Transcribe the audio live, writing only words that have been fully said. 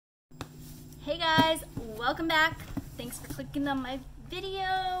Hey guys, welcome back. Thanks for clicking on my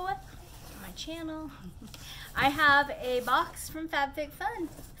video, my channel. I have a box from Fab Fit Fun.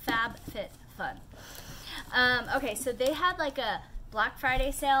 Fab Fit Fun. Okay, so they had like a Black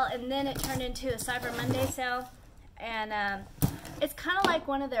Friday sale and then it turned into a Cyber Monday sale. And it's kind of like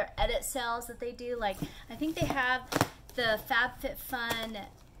one of their edit sales that they do. Like, I think they have the Fab Fit Fun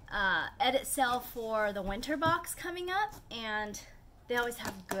edit sale for the winter box coming up, and they always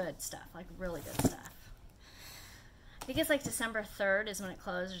have good stuff, like really good stuff. I think it's like December 3rd is when it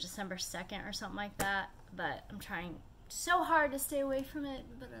closed, or December 2nd or something like that, but I'm trying so hard to stay away from it,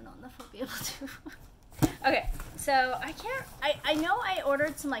 but I don't know if I'll be able to. Okay, so I know I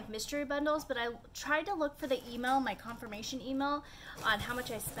ordered some like mystery bundles, but I tried to look for the email, my confirmation email, on how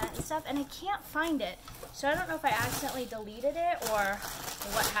much I spent and stuff, and I can't find it. So I don't know if I accidentally deleted it or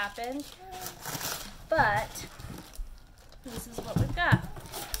what happened, but this is what we've got.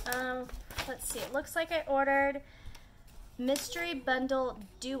 Let's see, it looks like I ordered Mystery Bundle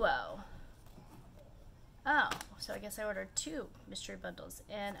Duo. Oh, so I guess I ordered 2 mystery bundles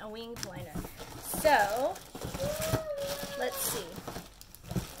and a winged liner. So, let's see.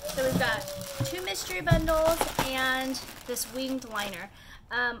 So we've got 2 mystery bundles and this winged liner.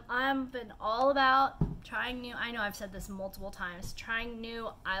 I've been all about trying new, I know I've said this multiple times, trying new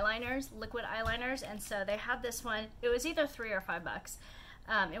eyeliners, liquid eyeliners, and so they had this one. It was either $3 or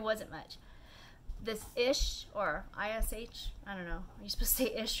 $5. It wasn't much. This Ish, or ISH, I don't know. Are you supposed to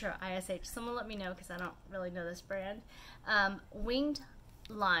say Ish or ISH? Someone let me know because I don't really know this brand. Winged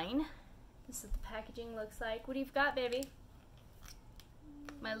line. This is what the packaging looks like. What do you got, baby?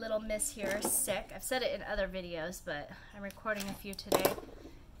 My little miss here is sick. I've said it in other videos, but I'm recording a few today.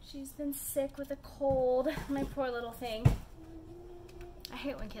 She's been sick with a cold. My poor little thing. I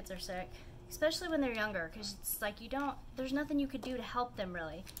hate when kids are sick, especially when they're younger, because it's like there's nothing you could do to help them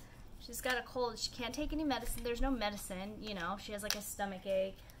really. She's got a cold. She can't take any medicine. There's no medicine, you know. She has like a stomach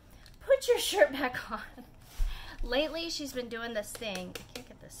ache. Put your shirt back on. Lately, she's been doing this thing. I can't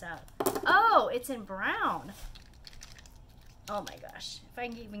get this out. Oh, it's in brown. Oh my gosh. If I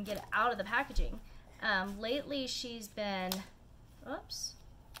can even get it out of the packaging. Lately, she's been, oops,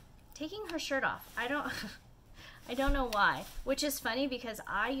 taking her shirt off. I don't know why, which is funny because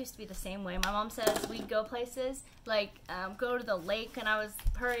I used to be the same way. My mom says we'd go places, like go to the lake and I was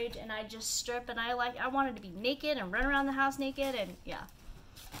her age, and I just strip, and I wanted to be naked and run around the house naked, and yeah.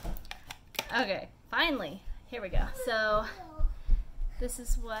 Okay, finally, here we go. So this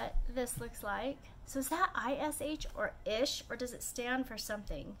is what this looks like. So is that ISH or Ish, or does it stand for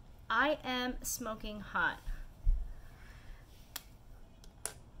something? I am smoking hot.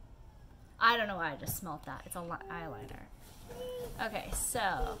 I don't know why I just smelled that. It's a eyeliner. Okay,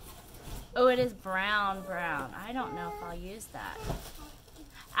 so, oh, it is brown. I don't know if I'll use that.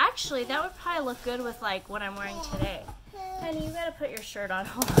 Actually, that would probably look good with like what I'm wearing today. Honey, you gotta put your shirt on.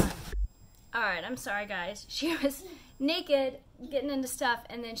 Hold on. Alright, I'm sorry guys. She was naked, getting into stuff,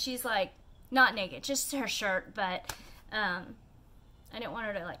 and then she's like, not naked, just her shirt, but I didn't want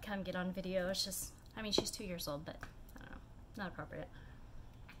her to like come get on video. It's just, I mean, she's 2 years old, but I don't know, not appropriate.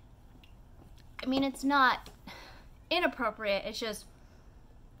 I mean, it's not inappropriate, it's just,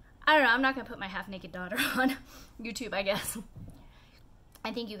 I don't know, I'm not going to put my half-naked daughter on YouTube, I guess.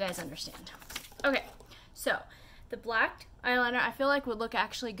 I think you guys understand. Okay, so, the black eyeliner I feel like would look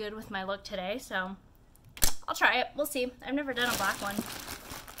actually good with my look today, so I'll try it. We'll see. I've never done a black one.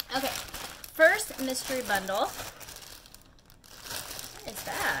 Okay, first mystery bundle is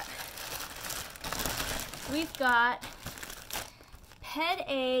that. We've got Head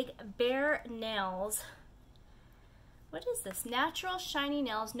Egg Bare Nails. What is this? Natural shiny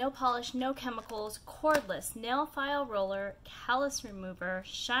nails, no polish, no chemicals, cordless nail file roller, callus remover,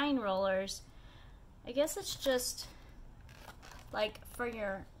 shine rollers. I guess it's just like for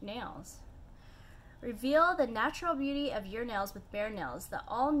your nails. Reveal the natural beauty of your nails with Bare Nails, the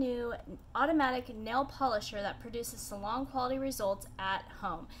all-new automatic nail polisher that produces salon quality results at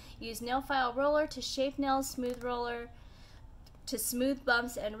home. Use nail file roller to shape nails, smooth roller to smooth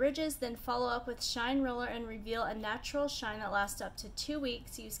bumps and ridges, then follow up with shine roller and reveal a natural shine that lasts up to 2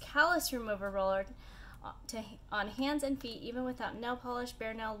 weeks. Use callus remover roller on hands and feet, even without nail polish.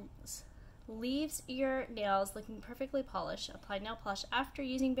 Bare Nails leaves your nails looking perfectly polished. Apply nail polish after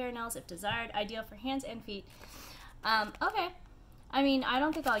using Bare Nails if desired. Ideal for hands and feet. Okay. I mean, I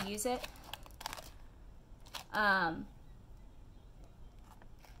don't think I'll use it. I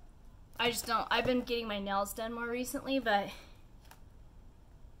just don't. I've been getting my nails done more recently, but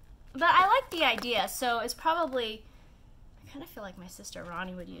I like the idea, so it's probably, I kind of feel like my sister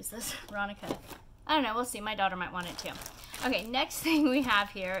Ronnie would use this. Veronica, I don't know, we'll see. My daughter might want it too. Okay, next thing we have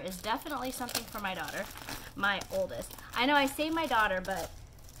here is definitely something for my daughter, my oldest. I know I say my daughter, but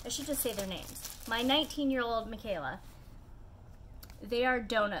I should just say their names. My 19-year-old Michaela, they are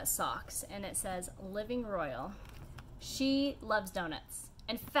donut socks, and it says Living Royal. She loves donuts.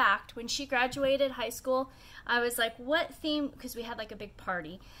 In fact, when she graduated high school, I was like, what theme, because we had like a big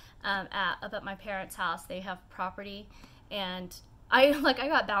party up at my parents' house. They have property, and I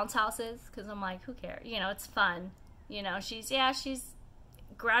got bounce houses because I'm like, who cares? You know, it's fun. You know, she's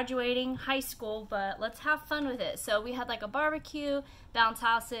graduating high school, but let's have fun with it. So we had like a barbecue, bounce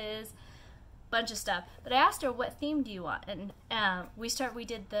houses, bunch of stuff. But I asked her, what theme do you want? And we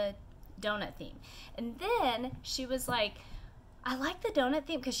did the donut theme. And then she was like, I like the donut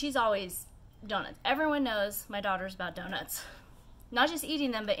theme because she's always donuts. Everyone knows my daughter's about donuts. Not just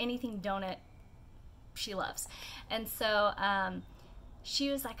eating them, but anything donut she loves. And so she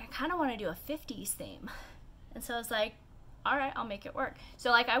was like, I kind of want to do a 50s theme. And so I was like, all right, I'll make it work.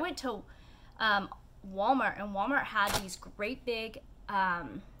 So like I went to Walmart, and Walmart had these great big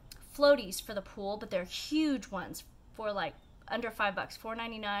floaties for the pool, but they're huge ones for like under $5,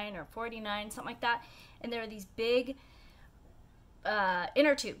 $4.99 or $4.89, something like that. And there were these big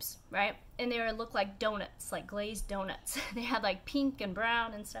inner tubes, right? And they would look like donuts, like glazed donuts. They had like pink and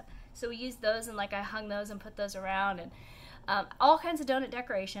brown and stuff. So we used those, and like I hung those and put those around, and all kinds of donut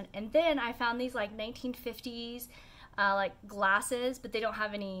decoration. And then I found these like 1950s like glasses, but they don't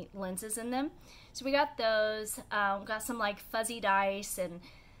have any lenses in them. So we got those, got some like fuzzy dice, and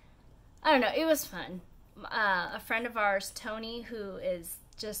I don't know, it was fun. A friend of ours, Tony, who is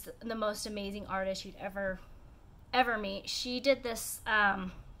just the most amazing artist you'd ever meet, she did this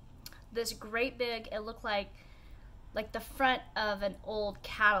this great big, it looked like the front of an old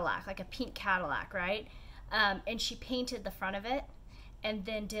Cadillac, like a pink Cadillac, right? And she painted the front of it, and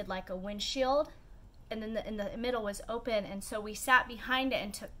then did like a windshield, and then in the middle was open, and so we sat behind it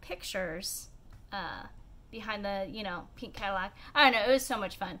and took pictures behind the, you know, pink Cadillac. I don't know, it was so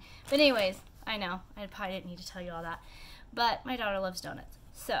much fun. But anyways, I know, I probably didn't need to tell you all that, but my daughter loves donuts,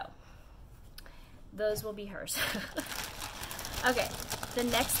 so those will be hers. Okay, the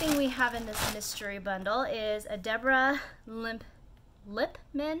next thing we have in this mystery bundle is a Deborah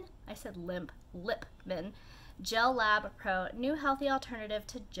Lipman, I said Lipman, Gel Lab Pro, new healthy alternative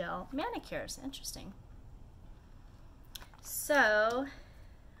to gel manicures. Interesting. So,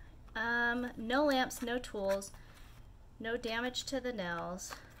 no lamps, no tools, no damage to the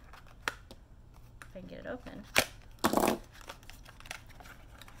nails. If I can get it open.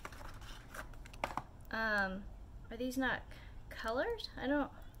 Are these not colored? I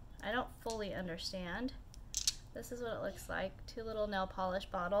don't fully understand. This is what it looks like. 2 little nail polish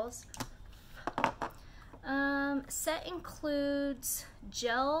bottles. Set includes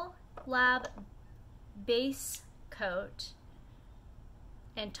Gel Lab base coat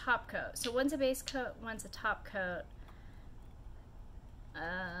and top coat. So one's a base coat, one's a top coat.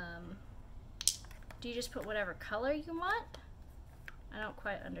 Do you just put whatever color you want? I don't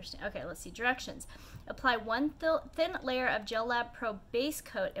quite understand. Okay, let's see. Directions. Apply 1 thin layer of Gel Lab Pro base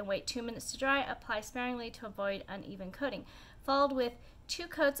coat and wait 2 minutes to dry. Apply sparingly to avoid uneven coating. Followed with 2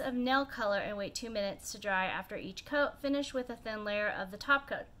 coats of nail color and wait 2 minutes to dry after each coat. Finish with a thin layer of the top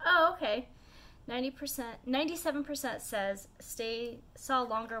coat. Oh, okay. 97% says saw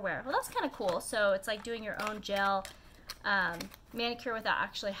longer wear. Well, that's kind of cool. So it's like doing your own gel manicure without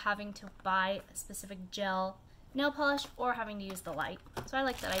actually having to buy a specific gel nail polish or having to use the light. So I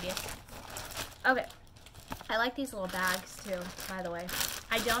like that idea. Okay, I like these little bags too, by the way.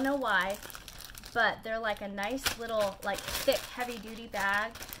 I don't know why, but they're like a nice little, like, thick, heavy-duty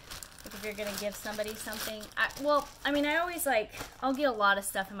bag. Like if you're gonna give somebody something. I always I'll get a lot of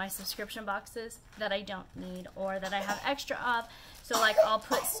stuff in my subscription boxes that I don't need or that I have extra of. So like I'll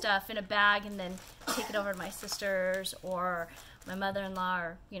put stuff in a bag and then take it over to my sisters or my mother-in-law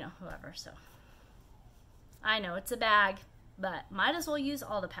or, you know, whoever. So I know it's a bag, but might as well use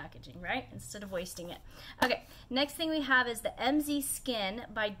all the packaging, right? Instead of wasting it. Okay, next thing we have is the MZ Skin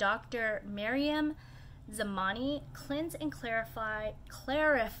by Dr. Mariam Zamani Cleanse and Clarify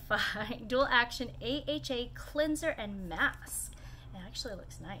Dual Action AHA Cleanser and Mask. It actually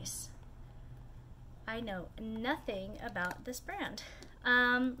looks nice. I know nothing about this brand.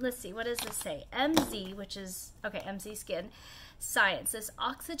 Let's see, what does this say? MZ, which is, okay, MZ Skin Science. This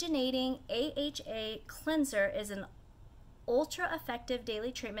oxygenating AHA cleanser is an ultra-effective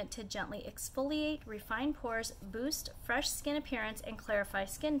daily treatment to gently exfoliate, refine pores, boost fresh skin appearance, and clarify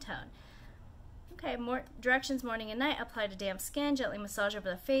skin tone. Okay, more directions: morning and night. Apply to damp skin. Gently massage over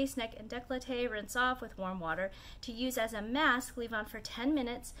the face, neck, and décolleté. Rinse off with warm water. To use as a mask, leave on for 10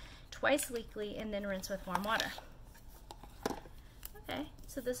 minutes. twice weekly, and then rinse with warm water. Okay,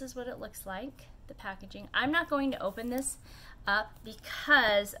 so this is what it looks like, the packaging. I'm not going to open this up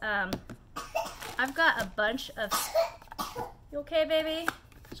because I've got a bunch of, you okay, baby?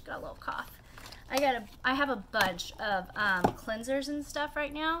 Just got a little cough. I have a bunch of cleansers and stuff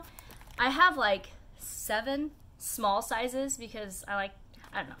right now. I have like 7 small sizes because I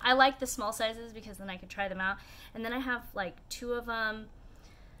don't know, I like the small sizes because then I can try them out. And then I have like 2 of them,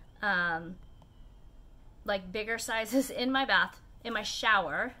 like bigger sizes in my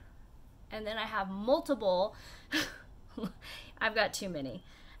shower. And then I have multiple. I've got too many.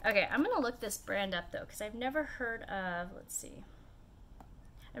 Okay, I'm gonna look this brand up though, because I've never heard of, let's see.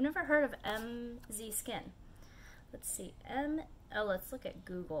 I've never heard of MZSkin. Let's see, let's look at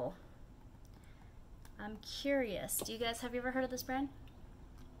Google. I'm curious. Do you guys, have you ever heard of this brand?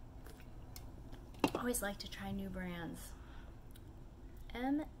 I always like to try new brands.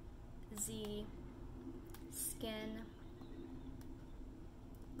 MZSkin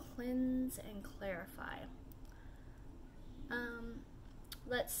Cleanse and Clarify.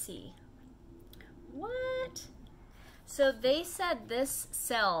 Let's see. What? So they said this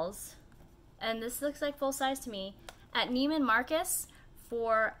sells, and this looks like full size to me, at Neiman Marcus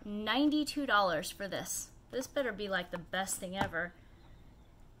for $92 for this. This better be like the best thing ever.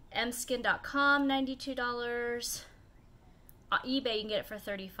 MZSkin.com, $92. On eBay you can get it for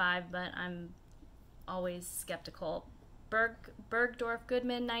 $35, but I'm always skeptical. Bergdorf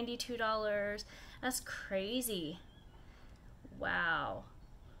Goodman, $92. That's crazy. Wow.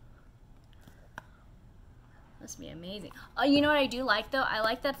 Must be amazing. You know what I do like though? I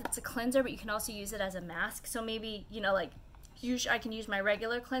like that it's a cleanser, but you can also use it as a mask. So maybe, you know, like I can use my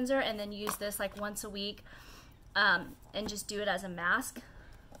regular cleanser and then use this like once a week and just do it as a mask.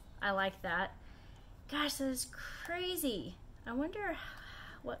 I like that. Gosh, this is crazy. I wonder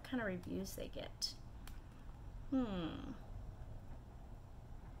what kind of reviews they get.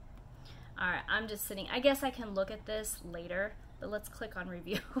 Alright, I'm just sitting. I guess I can look at this later, but let's click on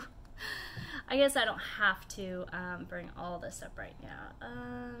review. I guess I don't have to bring all this up right now.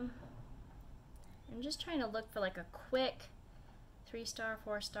 I'm just trying to look for like a quick 3-star,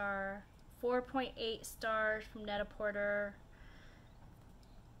 4-star, 4.8 stars from Net-a-Porter.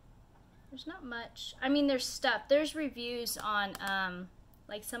 There's not much. I mean, there's stuff. There's reviews on,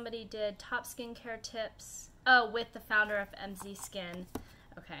 like somebody did top skincare tips. Oh, with the founder of MZSkin.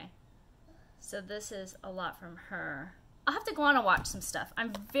 Okay. So this is a lot from her. I'll have to go on and watch some stuff.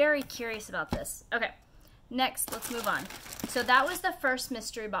 I'm very curious about this. Okay, next, let's move on. So that was the first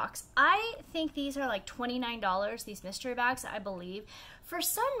mystery box. I think these are like $29, these mystery bags, I believe. For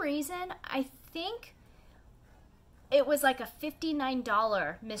some reason, I think it was like a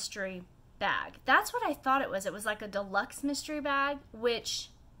 $59 mystery bag. That's what I thought it was. It was like a deluxe mystery bag, which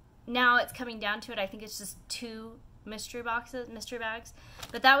now it's coming down to it. I think it's just 2 mystery bags.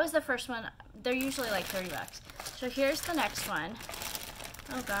 But that was the first one. They're usually like $30. So here's the next one.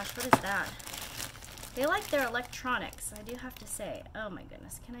 Oh gosh, what is that? They like their electronics, I do have to say. Oh my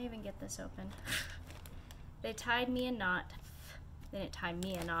goodness, can I even get this open? They tied me a knot. They didn't tie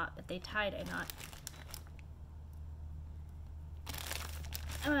me a knot, but they tied a knot.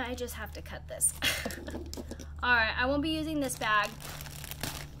 Oh, I just have to cut this. Alright, I won't be using this bag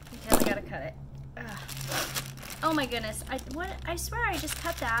because I gotta cut it. Ugh. Oh my goodness, I swear I just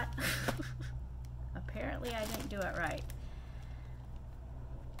cut that. Apparently I didn't do it right.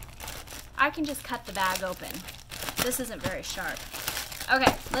 I can just cut the bag open. This isn't very sharp.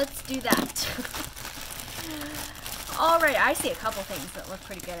 Okay, let's do that. Alright, I see a couple things that look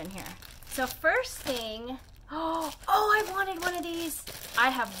pretty good in here. So first thing, oh, I wanted one of these. I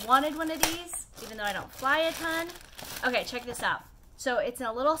have wanted one of these, even though I don't fly a ton. Okay, check this out. So it's in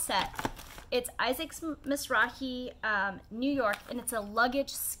a little set. It's Isaac's Mizrahi, New York, and it's a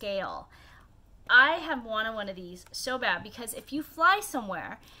luggage scale. I have wanted one of these so bad because if you fly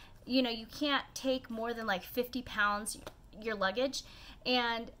somewhere, you know, you can't take more than like 50 pounds, your luggage,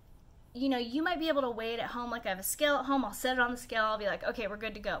 and you know, you might be able to weigh it at home. Like I have a scale at home, I'll set it on the scale, I'll be like, okay, we're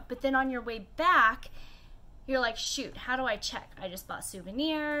good to go. But then on your way back, you're like, shoot, how do I check? I just bought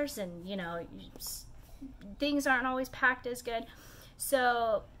souvenirs and, you know, things aren't always packed as good.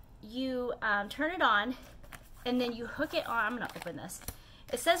 So you turn it on and then you hook it on. I'm going to open this.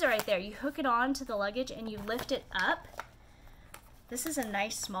 It says it right there. You hook it on to the luggage and you lift it up. This is a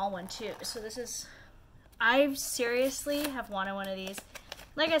nice small one too. So this is, I seriously have wanted one of these.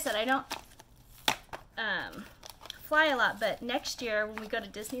 Like I said, I don't fly a lot, but next year when we go to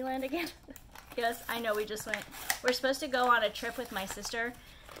Disneyland again, yes, I know we just went. We're supposed to go on a trip with my sister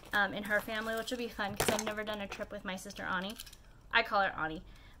and her family, which will be fun because I've never done a trip with my sister Ani. I call her Ani.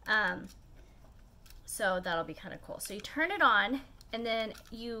 So that'll be kind of cool. So you turn it on, and then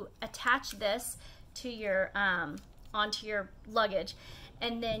you attach this to your onto your luggage,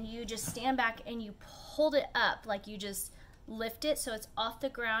 and then you just stand back and you hold it up, like you just lift it so it's off the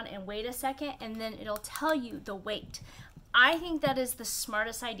ground and wait a second, and then it'll tell you the weight. I think that is the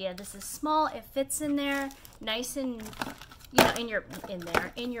smartest idea. This is small, it fits in there nice and, you know,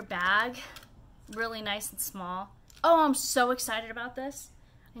 in your bag, really nice and small. Oh, I'm so excited about this.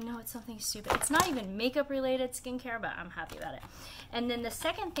 I know it's something stupid. It's not even makeup related, skincare, but I'm happy about it. And then the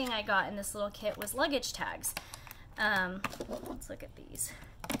second thing I got in this little kit was luggage tags. Let's look at these.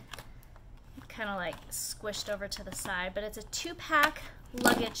 Kind of like squished over to the side, but it's a 2-pack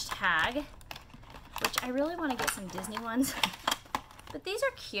luggage tag, which I really want to get some Disney ones. But these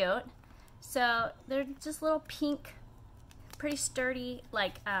are cute. So they're just little pink, pretty sturdy,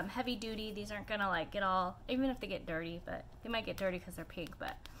 like heavy duty. These aren't gonna like get all, even if they get dirty, but they might get dirty because they're pink,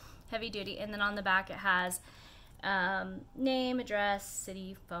 but heavy duty. And then on the back it has name, address,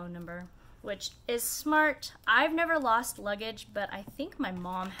 city, phone number, which is smart. I've never lost luggage, but I think my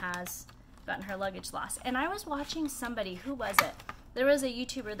mom has gotten her luggage lost. And I was watching somebody, who was it? There was a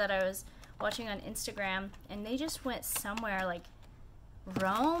YouTuber that I was watching on Instagram, and they just went somewhere like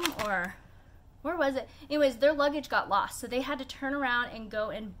Rome, or where was it? Anyways, their luggage got lost, so they had to turn around and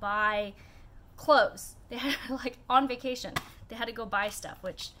go and buy clothes. They had, like, on vacation, they had to go buy stuff,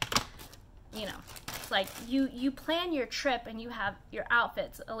 which, you know, like you plan your trip and you have your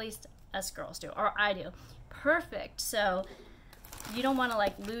outfits, at least us girls do, or I do, perfect. So you don't want to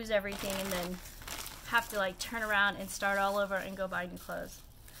like lose everything and then have to like turn around and start all over and go buy new clothes.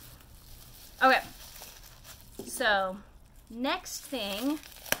 Okay, so next thing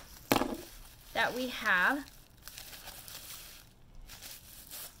that we have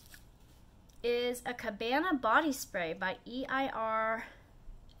is a Cabana body spray by EIR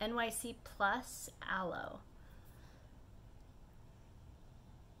NYC Plus Aloe.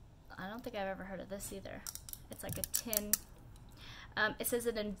 I don't think I've ever heard of this either. It's like a tin. It says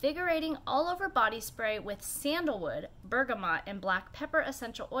an invigorating all-over body spray with sandalwood, bergamot, and black pepper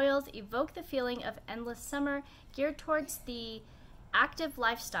essential oils evoke the feeling of endless summer, geared towards the active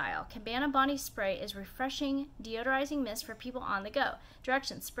lifestyle. Cabana body spray is refreshing, deodorizing mist for people on the go.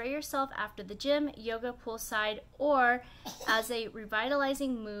 Directions: spray yourself after the gym, yoga, poolside, or as a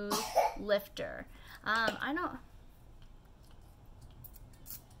revitalizing mood lifter. I don't...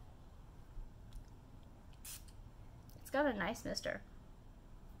 It's got a nice mister.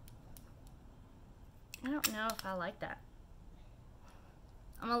 I don't know if I like that.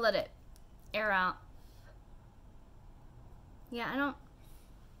 I'm gonna let it air out. Yeah,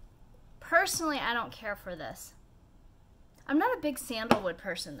 personally, I don't care for this. I'm not a big sandalwood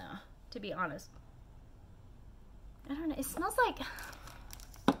person, though, to be honest. I don't know, it smells like,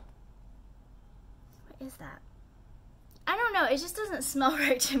 what is that? I don't know, it just doesn't smell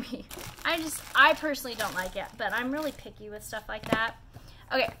right to me. I personally don't like it, but I'm really picky with stuff like that.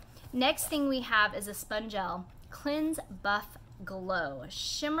 Okay, next thing we have is a sponge gel. Cleanse Buff Glow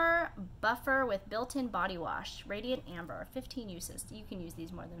Shimmer Buffer with built-in body wash. Radiant Amber, 15 uses. You can use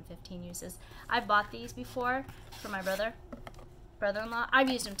these more than 15 uses. I've bought these before for my brother-in-law. I've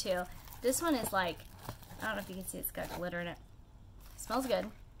used them too. This one is like, I don't know if you can see, it's got glitter in it. Smells good.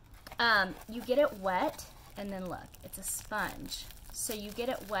 You get it wet, and then look, it's a sponge. So you get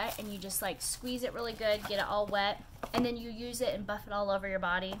it wet and you just like squeeze it really good, get it all wet, and then you use it and buff it all over your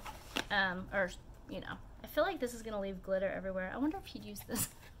body. Or, you know, I feel like this is gonna leave glitter everywhere. I wonder if he'd use this.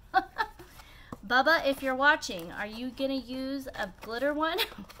 Bubba, if you're watching, are you gonna use a glitter one?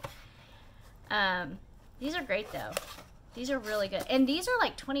 These are great though. These are really good. And these are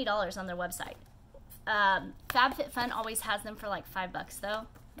like $20 on their website. Fab Fit Fun always has them for like $5 though,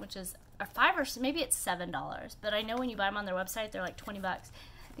 which is, or $5, or maybe it's $7. But I know when you buy them on their website, they're like $20.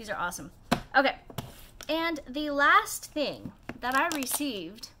 These are awesome. Okay, and the last thing that I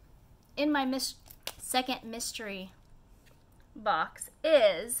received in my second mystery box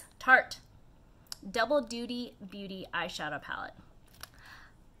is Tarte Double Duty Beauty Eyeshadow Palette.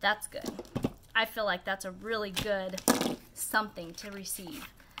 That's good. I feel like that's a really good something to receive.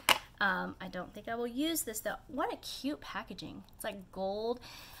 I don't think I will use this though. What a cute packaging. It's like gold.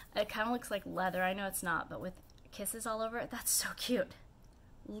 It kind of looks like leather. I know it's not, but with kisses all over it, that's so cute.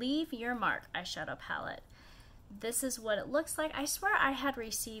 Leave Your Mark Eyeshadow Palette. This is what it looks like. I swear I had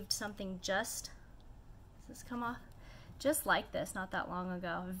received something just, does this come off? Just like this not that long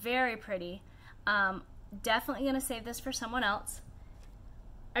ago. Very pretty. Definitely gonna save this for someone else.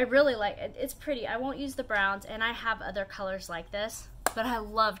 I really like it. It's pretty. I won't use the browns, and I have other colors like this, but I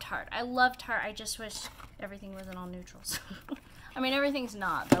love Tarte. I love Tarte. I just wish everything wasn't all neutrals. I mean, everything's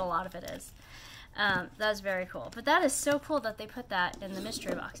not, but a lot of it is. That's very cool. But that is so cool that they put that in the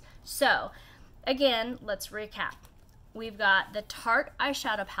mystery box. So, again, let's recap. We've got the Tarte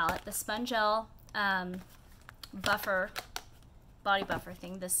eyeshadow palette, the Spongel buffer, body buffer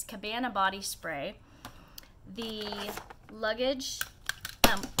thing, this Cabana body spray, the luggage,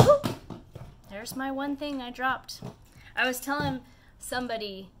 there's my one thing I dropped. I was telling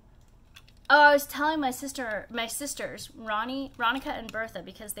somebody, I was telling my sisters, Ronica and Bertha,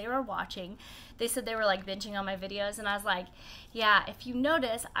 because they were watching. They said they were like binging on my videos, and I was like, yeah, if you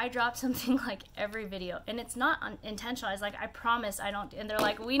notice, I drop something like every video, and it's not intentional. I was like, I promise I don't. And they're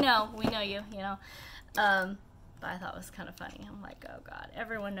like, we know you, you know. But I thought it was kind of funny. I'm like, oh God,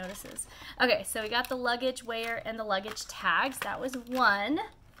 everyone notices. Okay, so we got the luggage wear and the luggage tags. That was one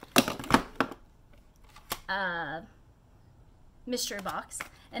mystery box.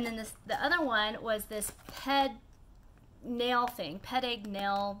 And then the other one was this ped egg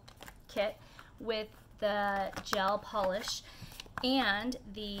nail kit with the gel polish and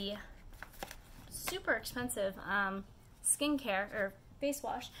the super expensive skincare or face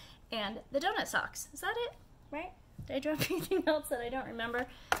wash and the donut socks. Is that it? Right? Did I drop anything else that I don't remember?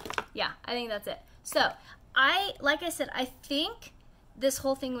 Yeah, I think that's it. So, like I said, I think this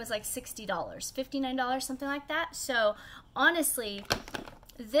whole thing was like $60, $59, something like that. So, honestly,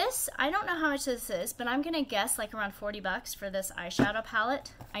 this, I don't know how much this is, but I'm going to guess like around 40 bucks for this eyeshadow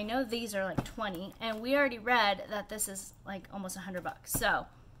palette. I know these are like 20, and we already read that this is like almost 100 bucks. So,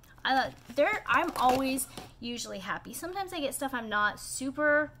 I'm always usually happy. Sometimes I get stuff I'm not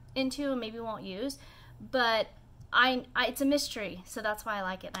super into and maybe won't use, but it's a mystery, so that's why I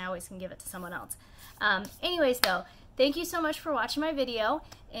like it, and I always can give it to someone else. Anyways, though, thank you so much for watching my video,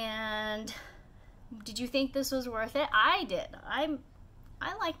 and did you think this was worth it? I did. I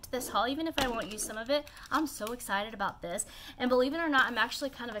liked this haul, even if I won't use some of it. I'm so excited about this, and believe it or not, I'm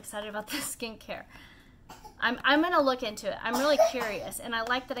actually kind of excited about this skincare. I'm going to look into it. I'm really curious, and I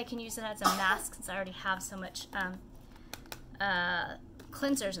like that I can use it as a mask since I already have so much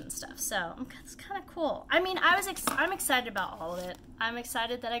cleansers and stuff, so it's kind of cool. I mean, I'm excited about all of it. I'm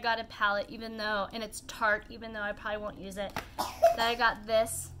excited that I got a palette, even though, and it's Tarte, even though I probably won't use it. That I got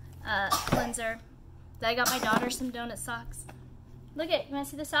this cleanser. That I got my daughter some donut socks. Look at, you want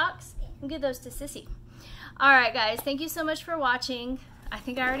to see the socks? I'll give those to Sissy. Alright guys, thank you so much for watching. I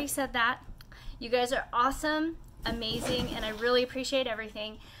think I already said that. You guys are awesome, amazing, and I really appreciate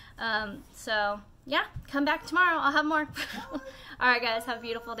everything. So, yeah, come back tomorrow. I'll have more. Alright guys, have a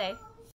beautiful day.